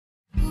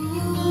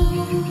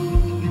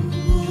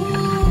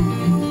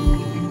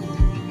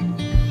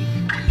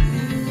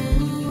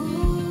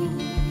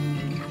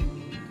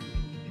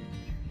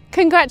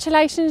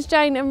Congratulations,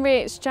 Jayne and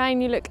Rich.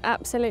 Jayne, you look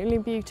absolutely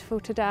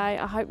beautiful today.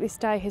 I hope this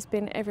day has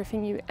been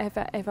everything you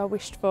ever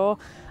wished for.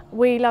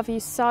 We love you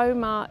so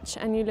much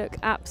and you look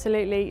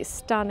absolutely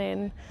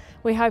stunning.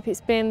 We hope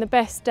it's been the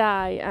best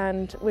day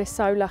and we're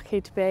so lucky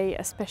to be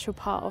a special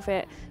part of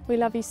it. We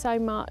love you so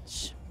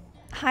much.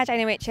 Hi Jayne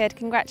and Richard,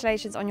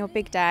 congratulations on your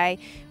big day.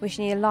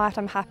 Wishing you a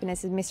lifetime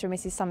happiness as Mr and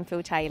Mrs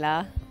Summerfield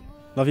Taylor.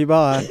 Love you,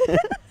 bye.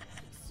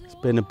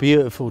 It's been a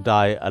beautiful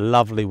day, a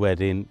lovely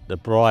wedding. The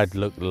bride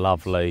looked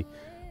lovely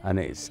and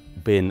it's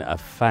been a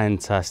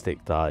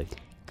fantastic day.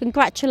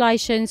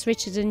 Congratulations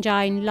Richard and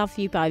Jayne, love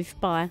you both,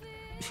 bye.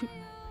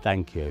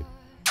 Thank you.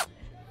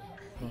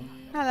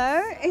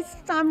 Hello,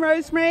 I'm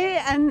Rosemary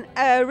and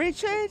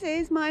Richard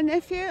is my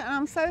nephew and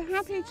I'm so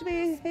happy to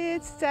be here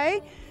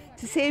today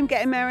to see him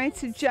getting married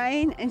to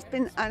Jayne. It's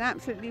been an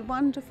absolutely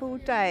wonderful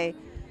day.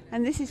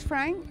 And this is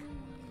Frank.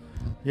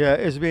 Yeah,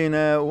 it's been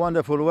a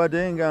wonderful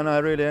wedding and I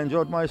really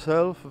enjoyed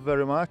myself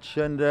very much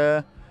and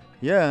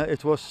yeah,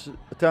 it was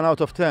 10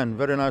 out of 10,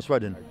 very nice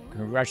wedding.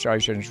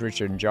 Congratulations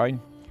Richard and Jayne.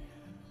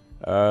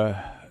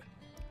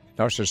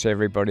 Nice to see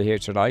everybody here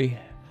today.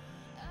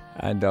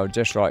 And I'd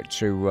just like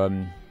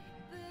to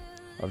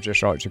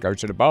go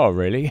to the bar,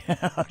 really.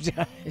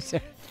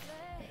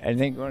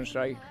 Anything you want to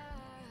say?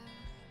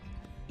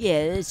 Yeah,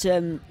 it's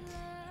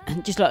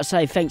just like to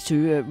say thanks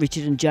to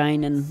Richard and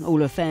Jayne and all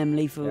her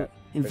family for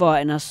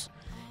inviting us,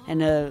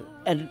 and had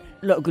a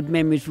lot of good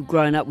memories from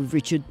growing up with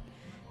Richard,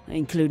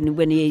 including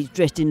when he's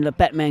dressed in the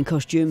Batman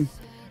costume,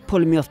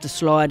 pulling me off the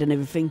slide and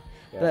everything.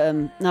 Yeah.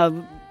 But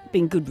no,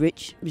 been good,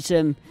 Rich. It's,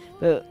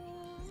 but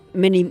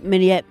many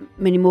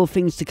more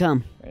things to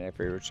come. And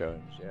happy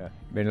returns, yeah.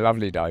 Been a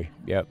lovely day,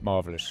 yeah,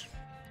 marvellous.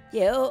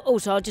 Yeah,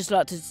 also I'd just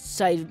like to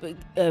say,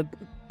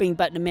 bring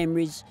back the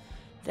memories,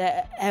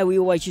 that how we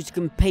always used to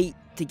compete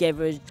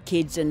together as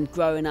kids and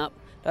growing up.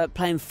 Like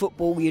playing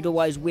football, you'd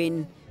always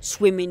win.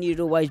 Swimming, you'd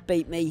always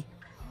beat me.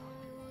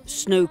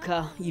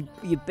 Snooker,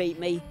 you'd beat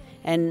me.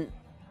 And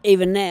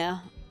even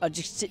now, I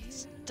just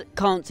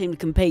can't seem to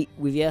compete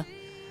with you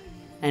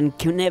and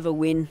can never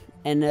win.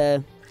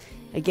 And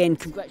again,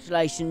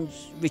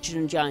 congratulations, Richard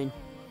and Jayne.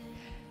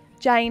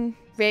 Jayne,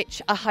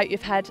 Rich, I hope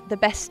you've had the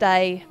best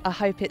day. I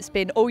hope it's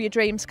been all your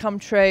dreams come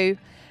true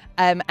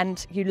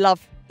and you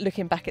love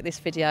looking back at this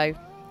video.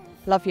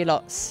 Love you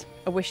lots.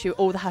 I wish you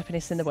all the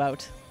happiness in the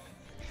world.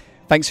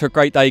 Thanks for a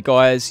great day,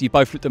 guys. You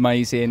both looked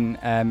amazing.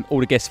 All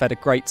the guests have had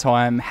a great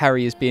time.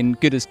 Harry has been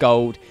good as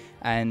gold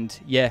and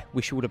yeah,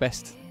 wish you all the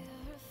best.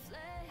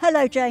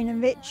 Hello Jayne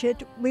and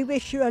Richard. We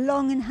wish you a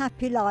long and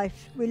happy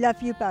life. We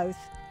love you both.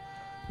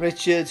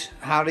 Richard,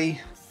 Harry,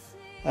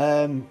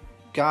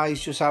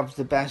 guys, just have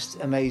the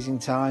best amazing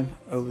time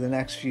over the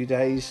next few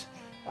days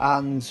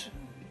and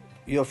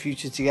your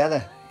future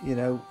together, you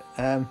know.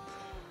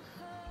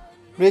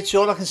 Rich,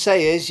 all I can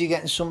say is you're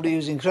getting somebody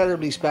who's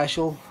incredibly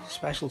special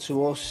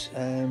to us.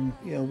 You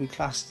know, we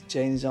classed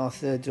Jayne as our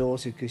third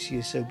daughter because she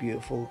is so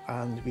beautiful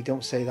and we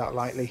don't say that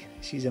lightly.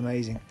 She's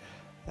amazing.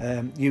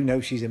 You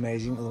know she's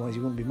amazing, otherwise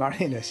you wouldn't be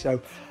marrying her.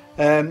 So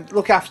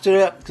look after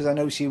her because I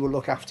know she will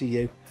look after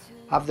you.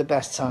 Have the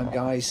best time,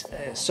 guys.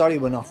 Sorry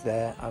we're not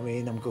there. I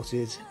mean, I'm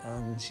gutted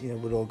and, you know,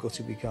 we're all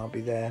gutted we can't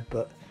be there,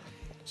 but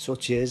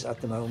such is at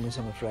the moment,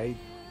 I'm afraid.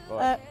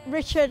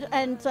 Richard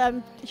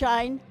and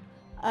Jayne,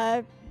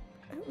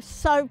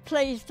 so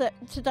pleased that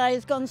today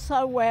has gone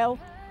so well.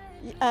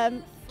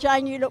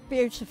 Jayne, you look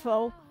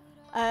beautiful.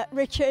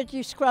 Richard,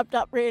 you scrubbed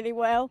up really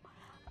well.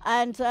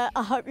 And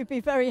I hope you'll be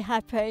very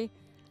happy.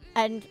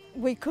 And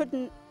we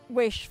couldn't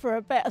wish for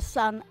a better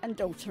son and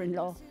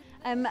daughter-in-law.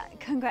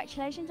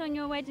 Congratulations on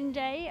your wedding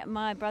day,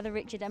 my brother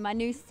Richard and my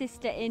new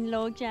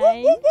sister-in-law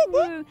Jayne.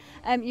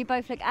 You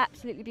both look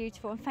absolutely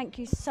beautiful and thank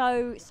you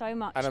so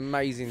much. An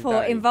amazing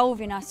for day.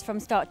 Involving us from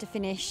start to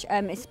finish.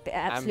 It's an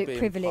absolute and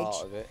privilege.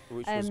 Part of it,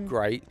 which was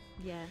great.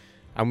 Yeah.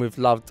 And we've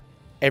loved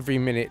every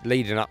minute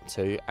leading up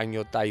to, and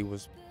your day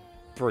was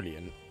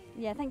brilliant.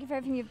 Yeah, thank you for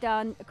everything you've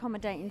done,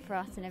 accommodating for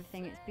us and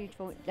everything. It's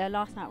beautiful.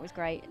 Last night was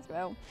great as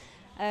well.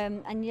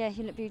 And yeah,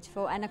 you look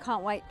beautiful and I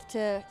can't wait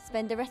to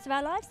spend the rest of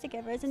our lives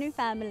together as a new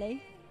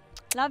family.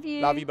 Love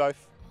you. Love you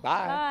both.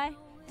 Bye. Bye.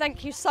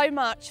 Thank you so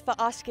much for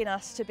asking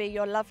us to be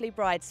your lovely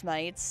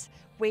bridesmaids.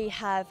 We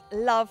have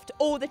loved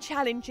all the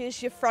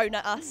challenges you've thrown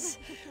at us.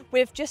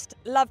 We've just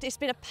loved it. It's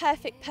been a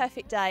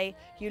perfect day.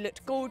 You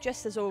looked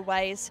gorgeous as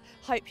always.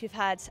 Hope you've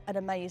had an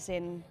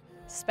amazing,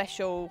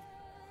 special,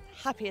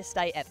 happiest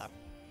day ever.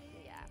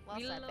 Yeah, well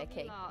said,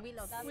 Vicky. We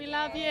love you.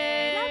 Love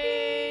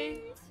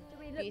you.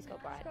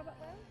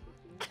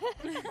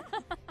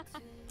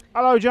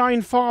 Hello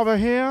Jayne, father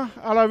here.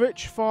 Hello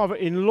Rich,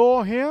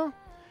 father-in-law here.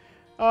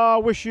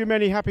 Wish you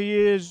many happy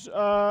years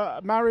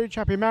marriage,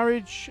 happy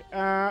marriage,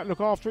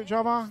 look after each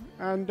other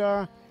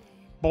and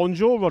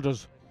bonjour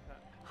brothers.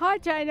 Hi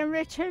Jayne and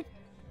Richard.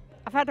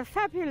 I've had a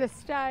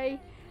fabulous day.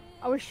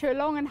 I wish you a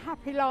long and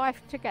happy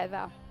life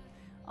together.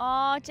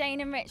 Oh, Jayne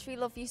and Rich, we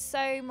love you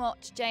so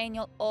much. Jayne,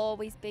 you'll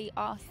always be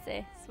our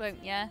sis,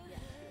 won't you?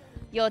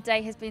 Your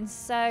day has been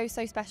so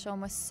special,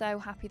 and we're so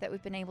happy that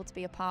we've been able to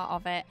be a part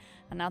of it.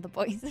 And now the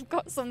boys have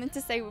got something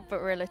to say,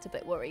 but we're a little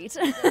bit worried.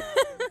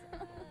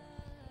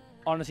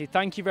 Honestly,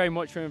 thank you very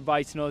much for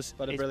inviting us.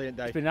 What a brilliant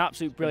day. It's been an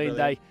absolute brilliant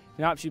day. It's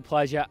been an absolute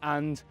pleasure,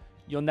 and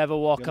you'll never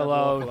walk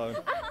alone.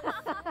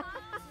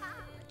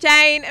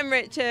 Jayne and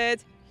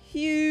Richard,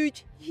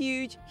 huge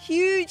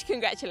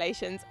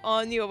congratulations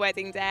on your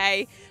wedding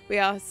day. We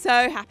are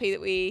so happy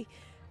that we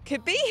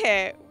could be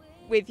here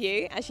with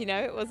you. As you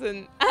know, it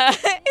wasn't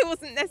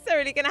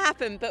necessarily going to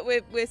happen, but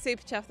we're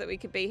super chuffed that we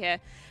could be here,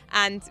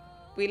 and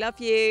we love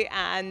you.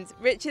 And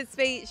Richard's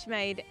speech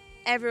made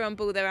everyone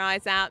bawl their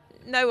eyes out.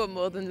 No one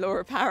more than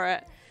Laura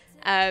Parrott.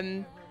 Laura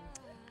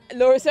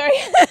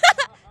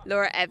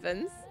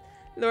Evans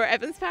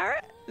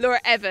Parrott. Laura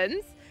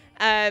Evans.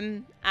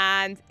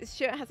 And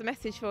Stuart has a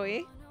message for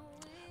you.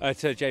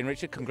 To Jayne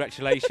Richard,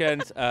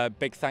 congratulations.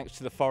 Big thanks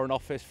to the Foreign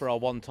Office for our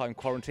one-time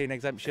quarantine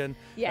exemption,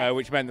 Yes.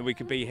 which meant that we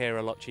could be here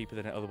a lot cheaper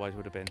than it otherwise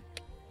would have been.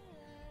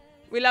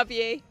 We love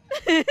you.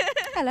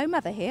 Hello,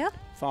 Mother here.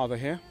 Father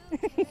here.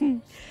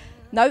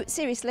 No,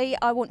 seriously,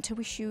 I want to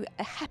wish you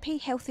a happy,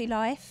 healthy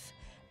life.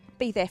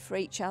 Be there for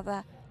each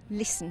other,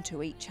 listen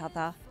to each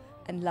other,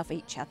 and love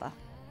each other.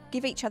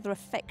 Give each other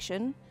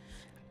affection.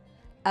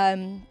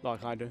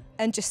 Like I do.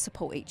 And just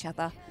support each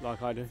other.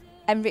 Like I do.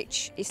 And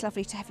Rich, it's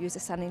lovely to have you as a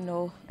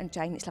son-in-law, and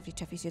Jayne, it's lovely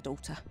to have you as your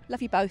daughter.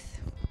 Love you both.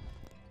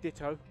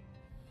 Ditto.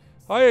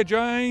 Hiya,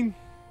 Jayne.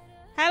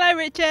 Hello,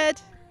 Richard.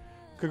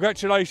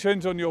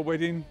 Congratulations on your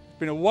wedding. It's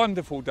been a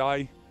wonderful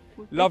day.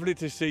 Lovely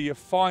to see you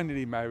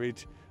finally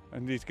married,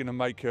 and he's going to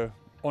make a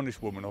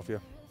honest woman of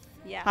you.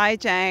 Yeah. Hi,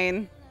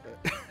 Jayne.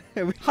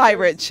 Hi,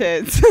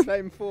 Richard.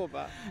 Same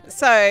format.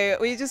 So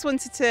we just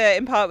wanted to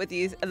impart with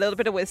you a little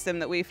bit of wisdom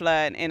that we've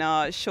learned in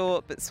our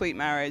short but sweet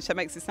marriage. That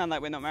makes it sound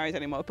like we're not married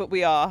anymore, but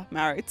we are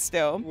married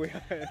still.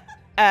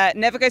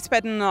 Never go to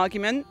bed in an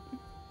argument.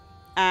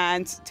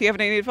 And do you have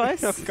any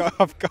advice? I've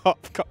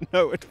got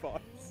no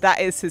advice. That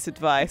is his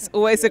advice.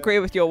 Always agree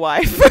with your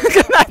wife.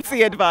 That's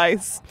the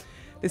advice.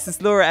 This is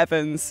Laura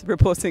Evans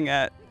reporting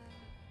at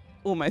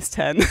almost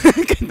 10.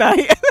 Good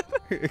night.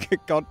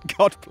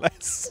 God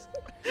bless.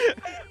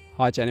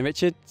 Hi, Jayne and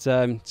Richard.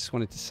 Just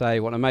wanted to say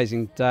what an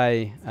amazing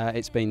day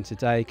it's been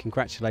today.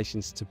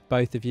 Congratulations to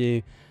both of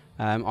you.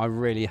 I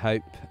really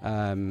hope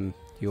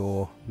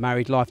your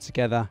married life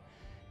together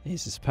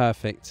is as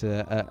perfect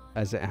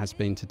as it has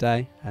been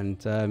today, and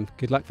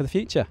good luck for the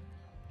future.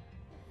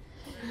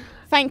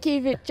 Thank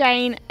you,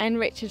 Jayne and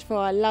Richard,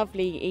 for a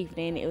lovely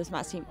evening. It was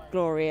absolutely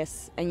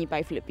glorious, and you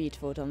both look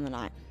beautiful on the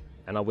night.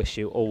 And I wish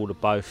you all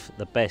both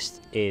the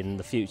best in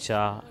the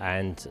future,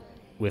 and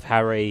with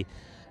Harry,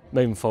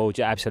 moving forward,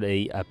 you're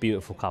absolutely a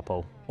beautiful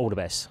couple. All the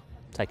best.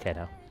 Take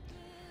care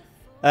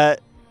now.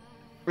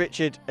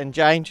 Richard and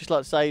Jayne, just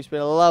like to say it's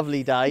been a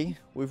lovely day.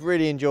 We've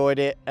really enjoyed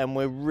it, and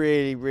we're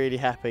really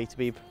happy to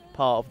be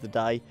part of the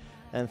day.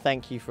 And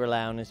thank you for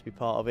allowing us to be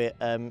part of it.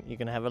 You're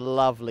going to have a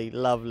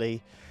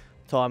lovely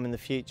time in the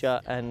future,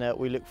 and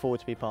we look forward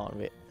to be part of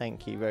it.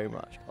 Thank you very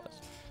much,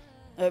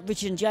 guys.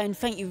 Richard and Jayne,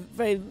 thank you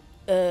very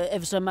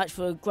ever so much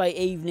for a great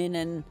evening,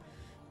 and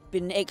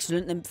been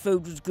excellent. The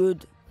food was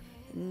good.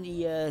 And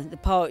the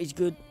party's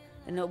good,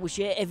 and I wish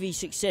you every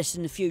success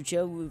in the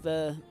future with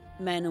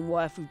man and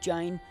wife with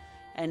Jayne,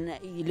 and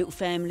your little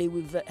family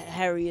with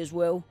Harry as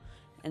well.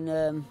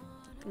 And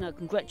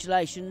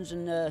congratulations,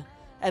 and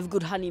have a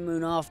good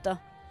honeymoon after,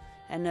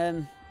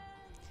 and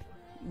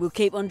we'll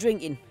keep on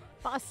drinking.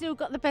 But I still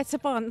got the better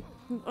bond,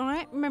 all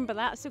right? Remember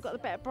that, I still got the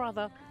better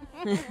brother.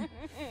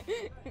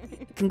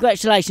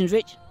 Congratulations,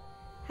 Rich.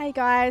 Hey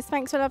guys,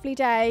 thanks for a lovely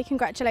day.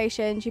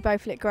 Congratulations, you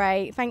both look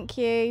great. Thank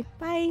you.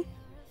 Bye.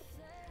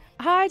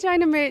 Hi,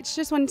 Jayne and Rich.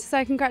 Just wanted to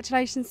say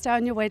congratulations today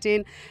on your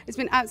wedding. It's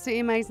been an absolutely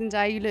amazing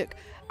day. You look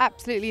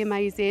absolutely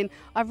amazing.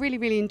 I've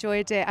really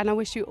enjoyed it, and I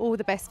wish you all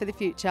the best for the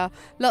future.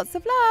 Lots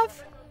of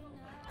love.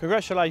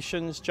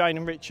 Congratulations, Jayne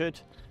and Richard.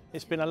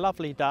 It's been a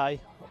lovely day.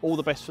 All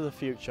the best for the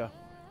future.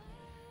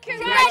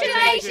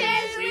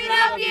 Congratulations, we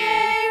love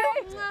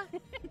you.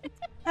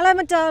 Hello,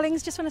 my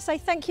darlings. Just want to say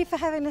thank you for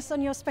having us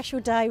on your special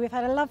day. We've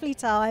had a lovely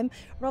time.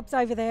 Rob's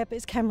over there, but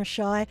he's camera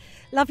shy.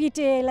 Love you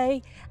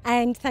dearly,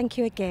 and thank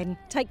you again.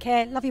 Take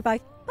care. Love you both.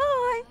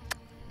 Bye.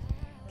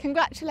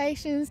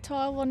 Congratulations to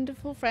our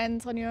wonderful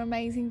friends on your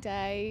amazing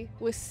day.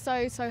 We're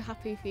so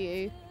happy for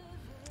you.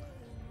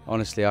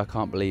 Honestly, I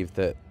can't believe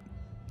that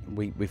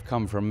we've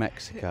come from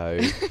Mexico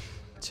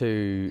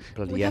to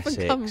bloody We Essex.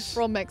 haven't come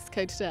from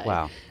Mexico today.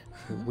 Wow.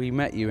 We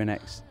met you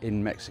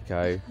in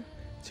Mexico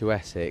to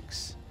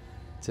Essex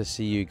to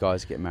see you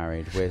guys get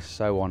married. We're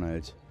so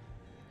honoured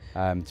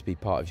to be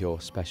part of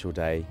your special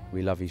day.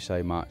 We love you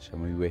so much,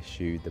 and we wish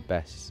you the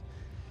best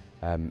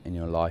in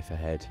your life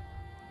ahead.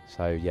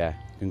 So yeah,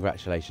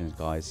 congratulations,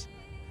 guys.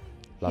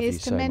 Love Here's you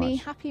to so many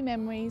much. happy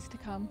memories to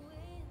come.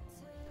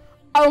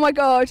 Oh my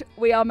God,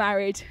 we are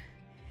married.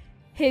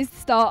 Here's the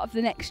start of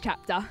the next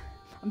chapter.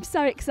 I'm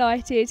so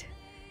excited.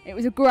 It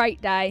was a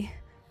great day.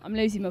 I'm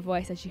losing my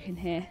voice, as you can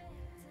hear.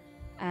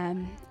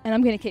 And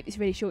I'm going to keep this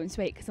really short and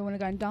sweet because I want to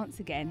go and dance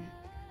again.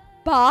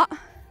 But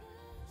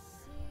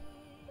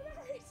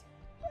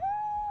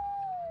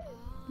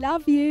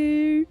Love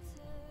you.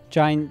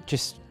 Jayne,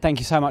 just thank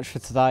you so much for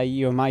today.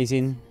 You're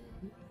amazing.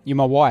 You're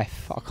my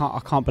wife. I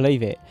can't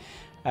believe it.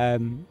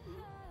 I'm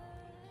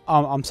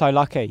so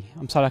lucky.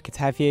 I'm so lucky to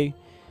have you.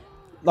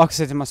 Like I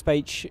said in my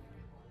speech,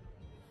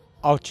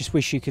 I just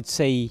wish you could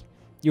see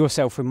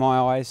yourself in my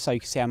eyes so you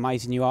can see how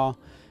amazing you are.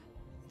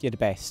 You're the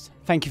best.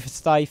 Thank you for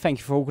today. Thank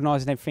you for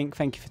organising everything.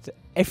 Thank you for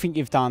everything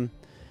you've done.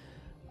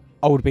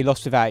 I would be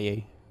lost without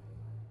you.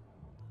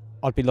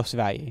 I'd be lost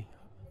without you.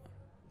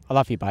 I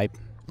love you, babe.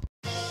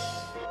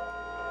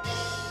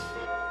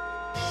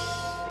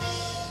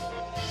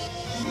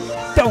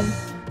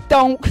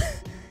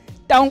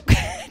 Don't.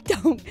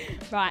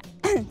 Right,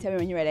 tell me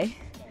when you're ready.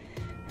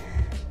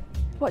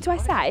 What do I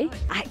say?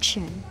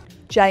 Action.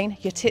 Jayne,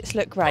 your tits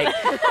look great.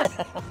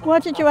 Why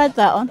did you add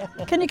that on?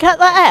 Can you cut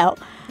that out?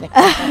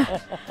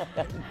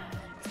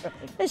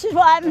 This is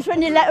what happens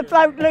when you let a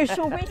bloke loose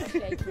all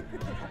whiskey.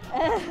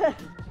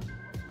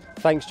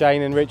 Thanks,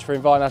 Jayne and Rich, for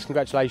inviting us.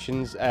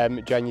 Congratulations.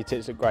 Jayne, your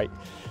tits look great.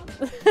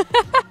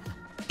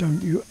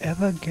 Don't you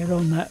ever get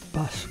on that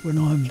bus when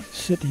I'm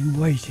sitting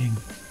waiting.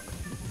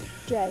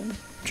 Jayne.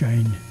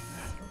 Jayne.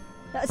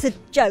 That's a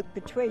joke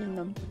between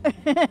them.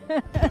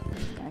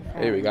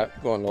 Here we go.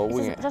 Go on, Laura,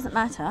 wing it. It doesn't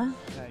matter.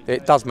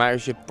 It does matter.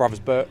 It's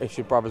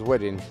your brother's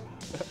wedding.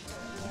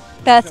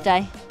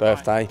 Birthday.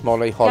 Birthday.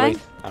 Molly, Holly,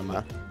 Jayne?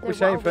 Emma. We're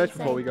saying first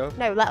before we go.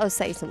 No, let us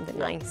say something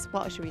nice.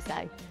 What should we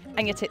say?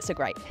 And your tits are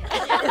great.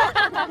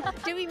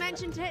 Do we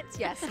mention tits?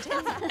 Yes. Tits.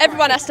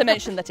 Everyone has to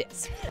mention the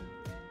tits.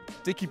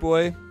 Dicky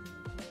boy,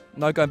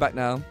 no going back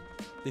now.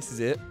 This is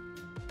it.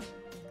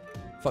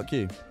 Fuck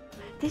you.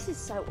 This is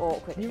so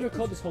awkward. Can you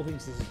record this whole thing?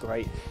 This is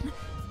great.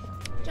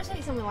 Just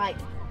say something like,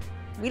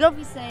 "We love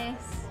you, sis."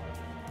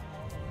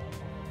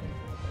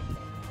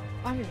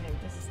 I don't know.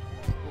 This.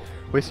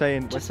 We're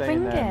saying.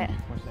 Bring it.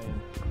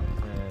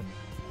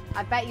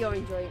 I bet you're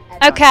enjoying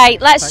it. Okay,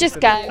 let's just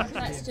go.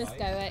 Let's just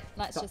go it.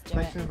 Let's just do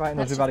Thanks it. for inviting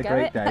us. Let's We've had a just go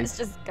great it. day. Let's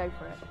just go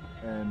for it.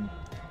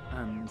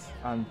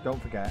 And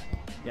don't forget.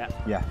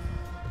 Yeah.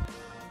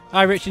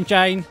 Hi, Rich and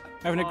Jayne.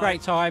 Having a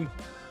great time.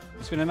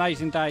 It's been an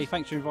amazing day.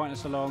 Thanks for inviting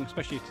us along,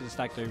 especially to the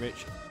stag do,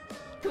 Rich.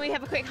 Can we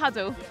have a quick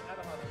huddle?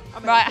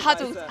 Right,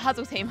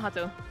 huddle team,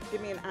 huddle.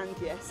 Give me an and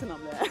yes, and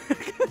I'm there.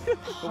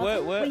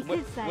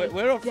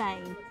 We're off.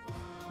 Jayne.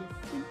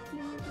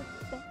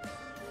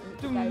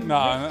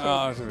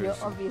 No, You're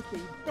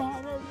obviously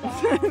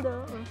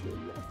better.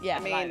 Yeah, I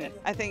mean,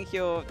 I think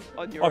you're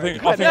on your I own.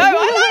 think. No,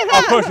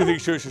 I personally think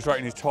Stuart's just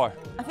straightening his tie.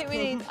 I think we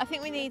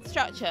need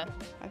structure.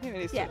 I think we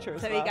need structure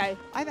as there well. we go.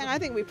 I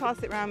think we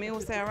pass it around. We all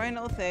say our own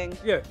little thing.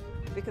 Yeah.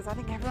 Because I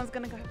think everyone's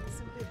gonna go.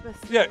 "What's a bit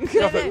Yeah.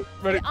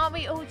 No, aren't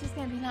we all just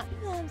going to be like,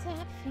 "Oh, I'm so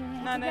happy for you"?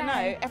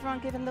 No. Everyone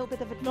give a little bit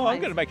of advice. No, I'm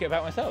going to make it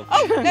about myself.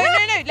 Oh, no.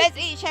 Let's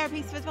each share a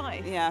piece of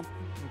advice. Yeah.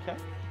 Okay.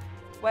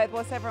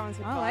 What's everyone's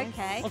advice? Oh,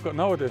 okay. I've got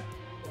no idea. I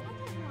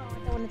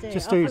don't want to do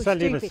Just it. do I feel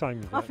exactly the stupid. same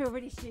with I it. feel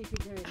really stupid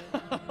doing it.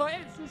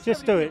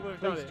 Just do it. We've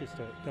done Please it. just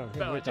do it. No,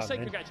 No, we're just done say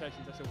then.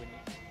 congratulations, that's all we need.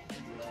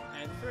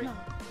 And 3, No, 2, I'm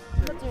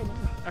not doing it.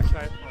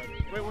 Okay, fine.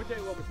 We'll do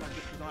what we're saying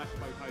just because I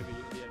spoke over you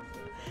at the end.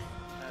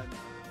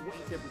 What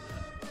you said was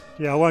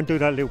Yeah, I won't do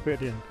that little bit at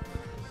the end.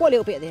 What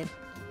little bit at the end?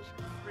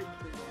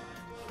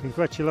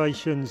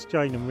 Congratulations,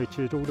 Jayne and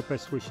Richard. All the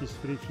best wishes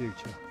for the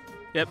future.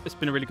 Yep, it's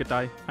been a really good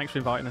day. Thanks for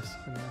inviting us,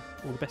 and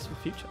all the best for the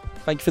future.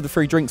 Thank you for the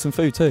free drinks and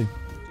food too.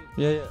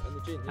 Yeah, And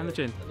the gin. And the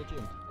gin.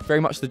 Very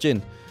much the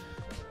gin.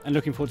 And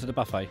looking forward to the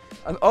buffet.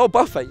 And, oh,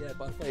 buffet. Yeah,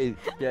 buffet.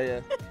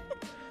 Yeah.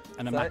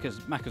 And the So-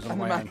 Macca's on And the the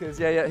way home. Maccas.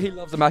 Yeah. He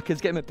loves the Maccas.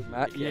 Get him a Big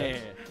Mac. Yeah.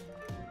 Is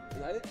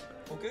that it?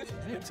 All good? I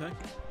think so.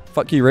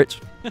 Fuck you,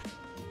 Rich.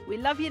 We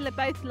love you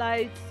both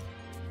loads.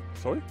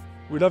 Sorry?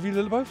 We love you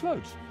little both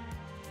loads.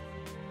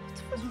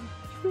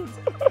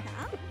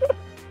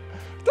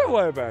 Don't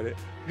worry about it.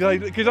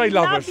 Because they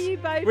love us. you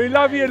both We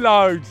love you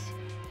loads.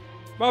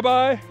 Bye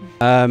bye.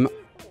 Um,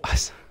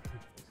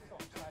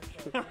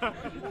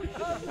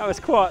 That was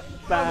quite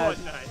bad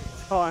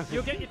time.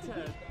 You'll get your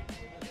turn.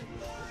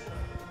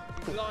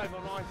 Live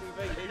on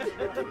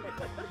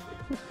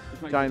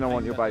ITV. Jayne, I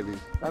want your baby.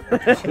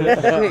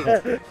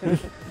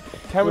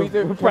 Can we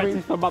do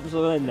practice for months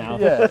on end now?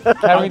 Yeah.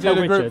 Can we do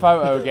the Richard. group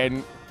photo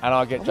again? And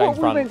I'll get Jayne's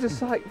front. to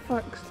say?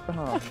 Thanks.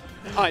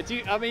 Alright, do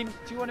you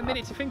want a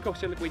minute to think or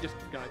shall we just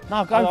go?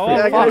 No, go Oh, for it.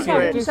 yeah, Fuck go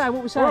for it. it. Just say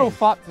what we're We're all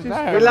fucked Just-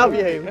 today. We love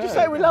you. Just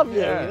say we love you.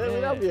 Yeah. We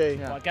love you.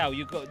 Right, Gal,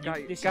 you've got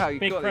this Go, is you've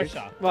big got this.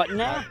 pressure. Right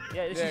now.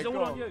 Yeah, this is all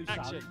on you,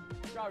 son.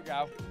 Go,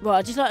 Gal. Well,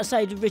 I'd just like to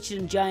say to Richard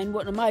and Jayne,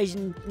 what an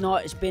amazing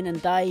night it's been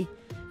and day,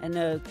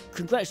 and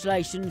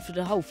congratulations for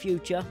the whole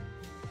future.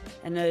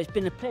 And it's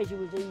been a pleasure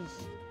with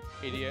these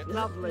Idiot.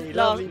 lovely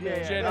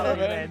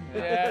Gentlemen.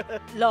 Yeah.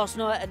 last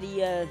night at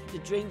the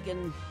drink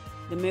and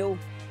the meal.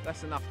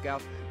 That's enough,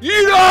 Gal. You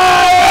know me!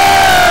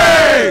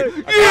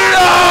 You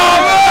know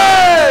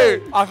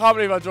me! I can't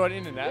believe I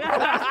joined in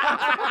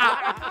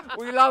that.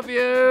 We love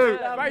you.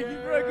 Thank you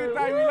for a good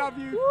day. We love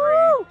you.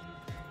 Woo!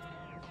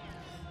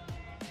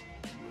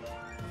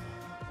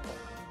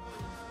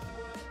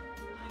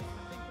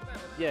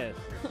 Yeah.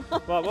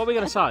 Right, what are we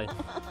going to say?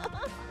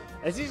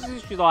 Is this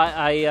like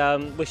a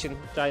wishing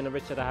Jane and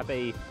Richard a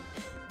happy?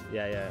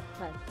 Yeah.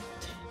 Okay.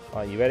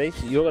 Are you ready?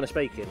 So you're going to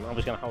speak in. I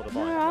was going to hold a mic.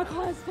 No, I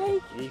can't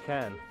speak. You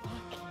can.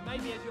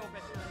 Maybe as your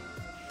best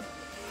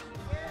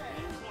mate.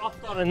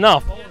 I've done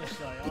enough.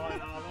 Honestly,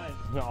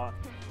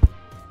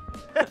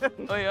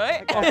 Oi,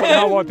 oi. I've got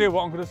no idea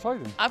what I'm going to say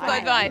then. I've got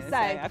advice. So,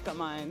 I've got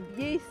mine.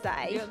 You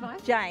say,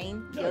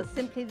 Jane, you're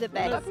simply the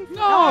best.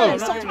 No,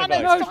 stop trying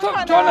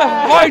stop trying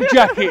to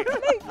hijack it.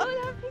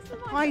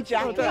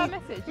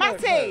 Hijack it.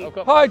 Matty.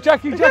 Hi,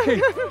 Jackie.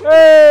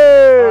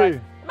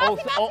 Hey! All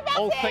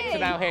six are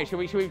now here. Shall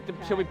we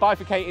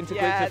bifurcate into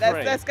groups of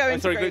three? Let's go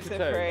into sorry, groups of two.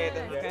 three.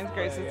 Let's go into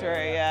groups of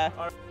three, yeah.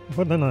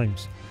 What are the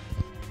names?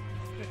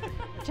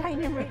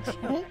 Jane and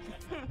Richard.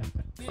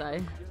 So.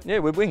 Yeah,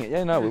 we wing it.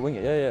 Yeah, no, we wing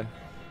it. Yeah.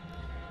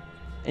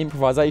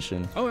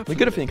 Improvisation. Oh, we're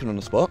good at thinking on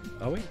the spot.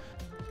 Are we?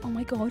 Oh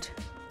my God,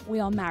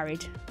 we are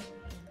married.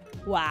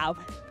 Wow,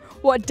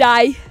 what a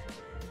day.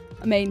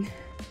 I mean,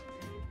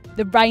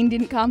 the rain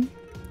didn't come.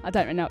 I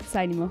don't really know what to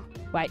say anymore.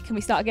 Wait, can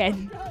we start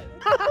again?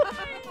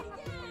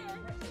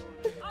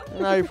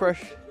 No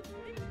pressure.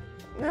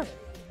 No.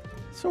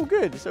 It's all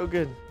good. It's all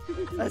good.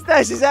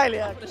 That's exactly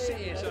how.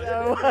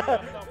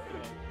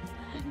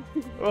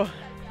 Oh.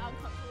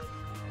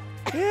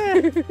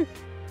 Yeah.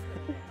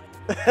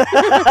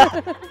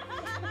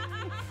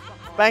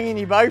 Banging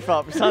you both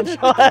up, sunshine.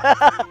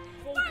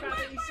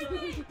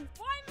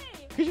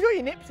 Because you got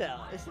your nips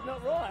out. It's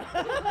not right.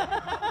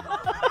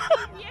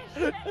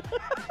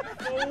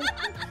 Full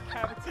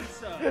cavity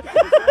search.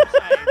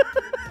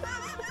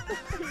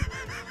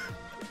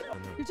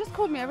 You just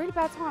called me a really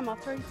bad time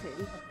after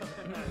eating.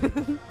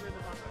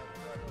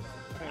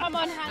 Come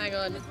on, hang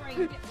on.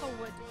 Get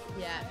forward.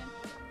 Yeah.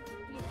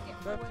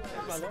 Come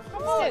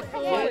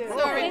on,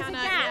 sorry, Hannah.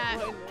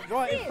 Hannah.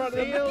 Right in front of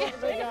the mic.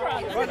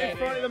 Right in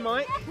front of the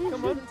mic.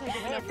 Come on.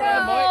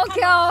 Oh,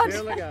 God.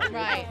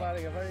 Right.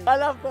 I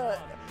love that.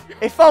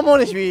 If I'm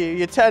honest with you,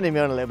 you're turning me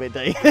on a little bit,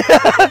 Dee.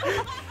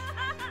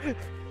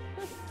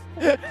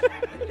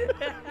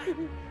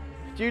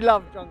 Do you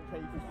love drunk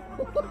people?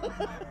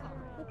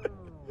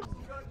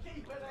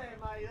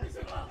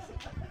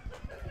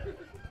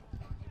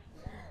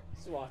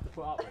 That's what I have to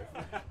put up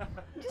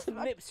with. Just the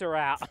nips are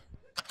out.